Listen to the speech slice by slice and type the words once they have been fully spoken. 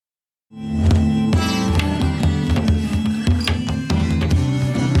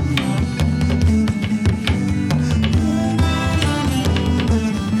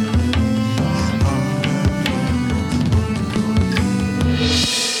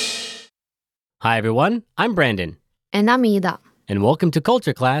Hi everyone, I'm Brandon. And I'm Ida. And welcome to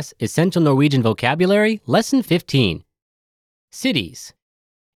Culture Class, Essential Norwegian Vocabulary, Lesson 15. Cities.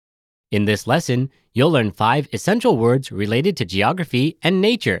 In this lesson, you'll learn 5 essential words related to geography and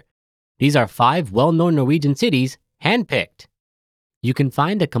nature. These are 5 well-known Norwegian cities, handpicked. You can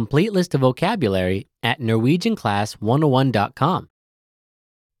find a complete list of vocabulary at norwegianclass101.com.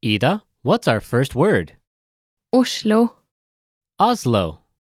 Ida, what's our first word? Oslo. Oslo.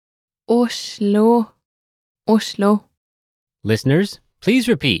 Oslo. Oslo. Listeners, please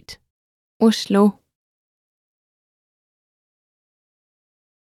repeat. Oslo.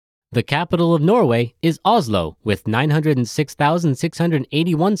 The capital of Norway is Oslo, with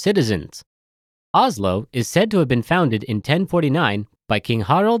 906,681 citizens. Oslo is said to have been founded in 1049 by King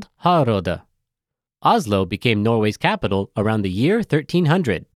Harald Hardråde. Oslo became Norway's capital around the year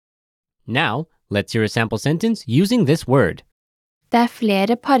 1300. Now, let's hear a sample sentence using this word. Det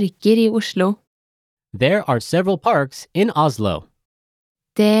flere parker I Oslo. There are several parks in Oslo.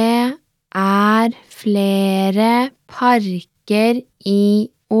 Det flere parker I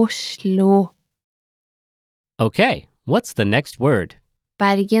Oslo. Okay, what's the next word?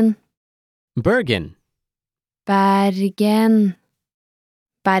 Bergen. Bergen. Bergen.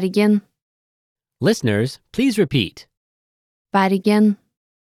 Bergen. Listeners, please repeat. Bergen.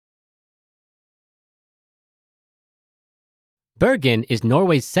 Bergen is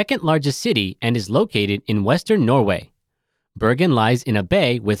Norway's second largest city and is located in western Norway. Bergen lies in a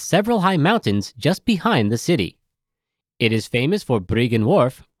bay with several high mountains just behind the city. It is famous for Bryggen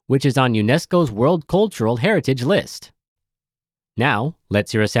Wharf, which is on UNESCO's World Cultural Heritage List. Now,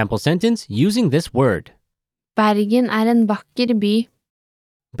 let's hear a sample sentence using this word. Bergen en vakker by.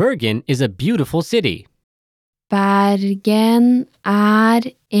 Bergen is a beautiful city. Bergen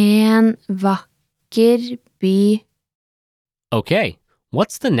en vakker by. Okay,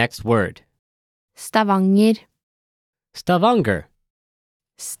 what's the next word? Stavanger. Stavanger.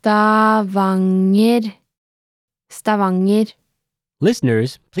 Stavanger. Stavanger.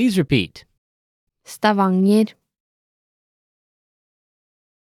 Listeners, please repeat. Stavanger.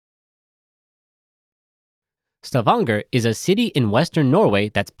 Stavanger is a city in western Norway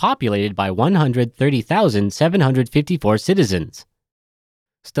that's populated by 130,754 citizens.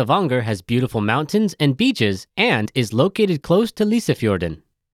 Stavanger has beautiful mountains and beaches and is located close to Lysefjorden.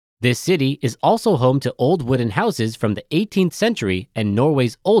 This city is also home to old wooden houses from the 18th century and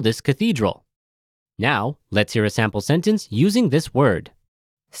Norway's oldest cathedral. Now, let's hear a sample sentence using this word.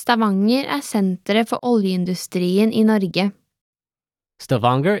 Stavanger senteret for oljeindustrien I Norge.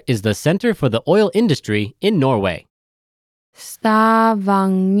 Stavanger is the center for the oil industry in Norway.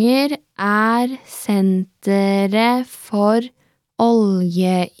 Stavanger senteret for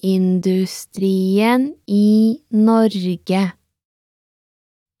oljeindustrien I Norge.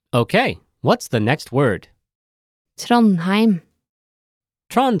 Okay, what's the next word? Trondheim.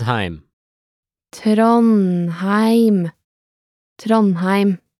 Trondheim. Trondheim.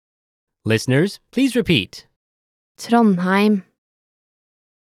 Trondheim. Listeners, please repeat. Trondheim.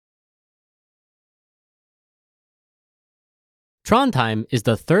 Trondheim is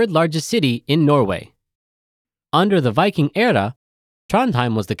the third largest city in Norway. Under the Viking era,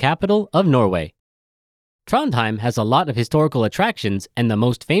 Trondheim was the capital of Norway. Trondheim has a lot of historical attractions, and the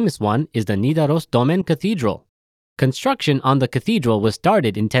most famous one is the Nidarosdomen Cathedral. Construction on the cathedral was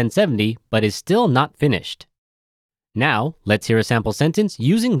started in 1070 but is still not finished. Now, let's hear a sample sentence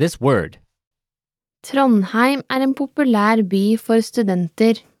using this word. Trondheim en populær by for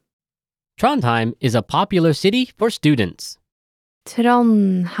studenter. Trondheim is a popular city for students.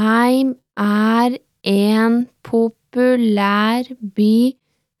 Trondheim en populær by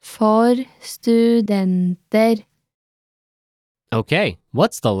for studenter. Okay,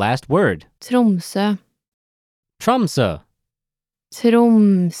 what's the last word? Tromsø. Tromsø.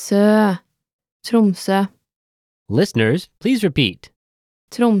 Tromsø. Tromsø. Listeners, please repeat.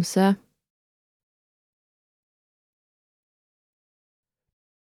 Tromsø.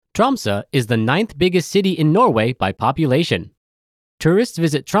 Tromsø is the 9th biggest city in Norway by population. Tourists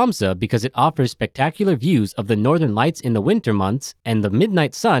visit Tromsø because it offers spectacular views of the northern lights in the winter months and the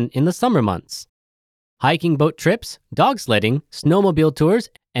midnight sun in the summer months. Hiking boat trips, dog sledding, snowmobile tours,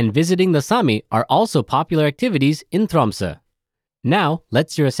 and visiting the Sami are also popular activities in Tromsø. Now,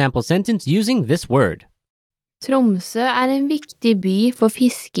 let's hear a sample sentence using this word. Tromsø en viktig by for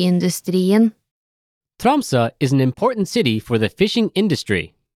fiskeindustrien. Tromsø is an important city for the fishing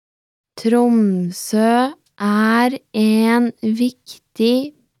industry. Tromsø en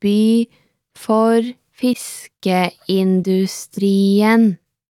viktig by for fiskeindustrien.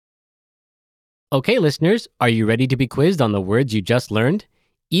 Okay, listeners, are you ready to be quizzed on the words you just learned?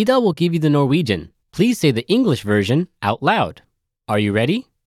 Ida will give you the Norwegian. Please say the English version out loud. Are you ready?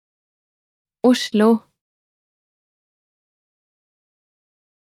 Oslo,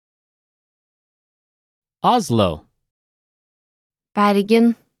 Oslo,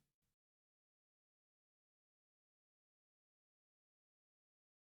 Bergen,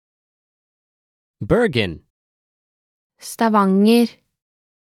 Bergen, Stavanger,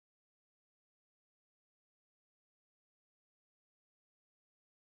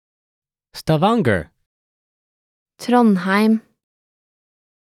 Stavanger, Trondheim,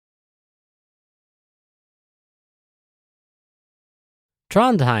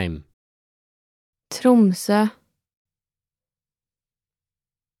 Trondheim, Tromsø,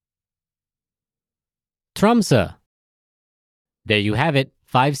 Tromsø. There you have it,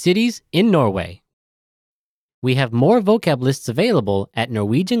 5 cities in Norway. We have more vocab lists available at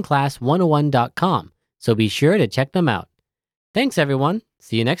norwegianclass101.com, so be sure to check them out. Thanks, everyone.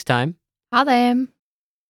 See you next time. Ha det!